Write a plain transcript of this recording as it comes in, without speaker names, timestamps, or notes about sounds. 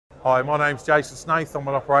Hi, my name's Jason Snaith. I'm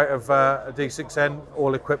an operator of a D6N,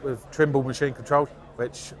 all equipped with Trimble machine control,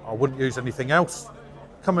 which I wouldn't use anything else.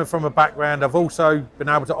 Coming from a background, I've also been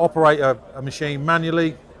able to operate a machine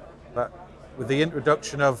manually, but with the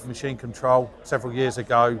introduction of machine control several years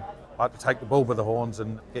ago, I had to take the bull by the horns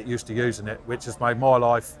and get used to using it, which has made my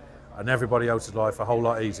life and everybody else's life a whole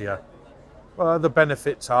lot easier. Well, the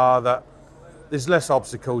benefits are that there's less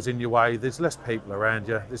obstacles in your way, there's less people around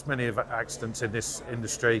you, there's many accidents in this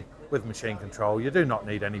industry with machine control. You do not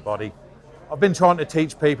need anybody. I've been trying to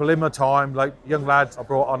teach people in my time, like young lads I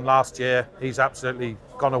brought on last year, he's absolutely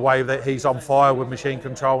gone away with it. He's on fire with machine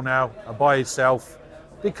control now and by himself.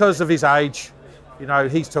 Because of his age, you know,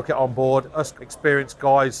 he's took it on board. Us experienced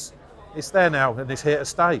guys, it's there now and it's here to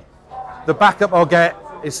stay. The backup I'll get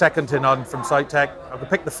is second to none from SITECH. I can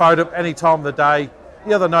pick the phone up any time of the day.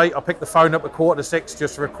 The other night I picked the phone up at 5:45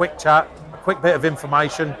 just for a quick chat, a quick bit of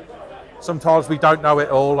information. Sometimes we don't know it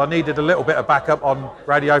all. I needed a little bit of backup on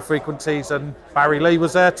radio frequencies and Barry Lee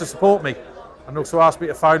was there to support me and also asked me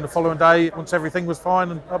to phone the following day once everything was fine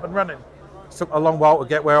and up and running. It took a long while to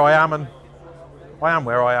get where I am and I am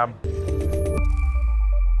where I am.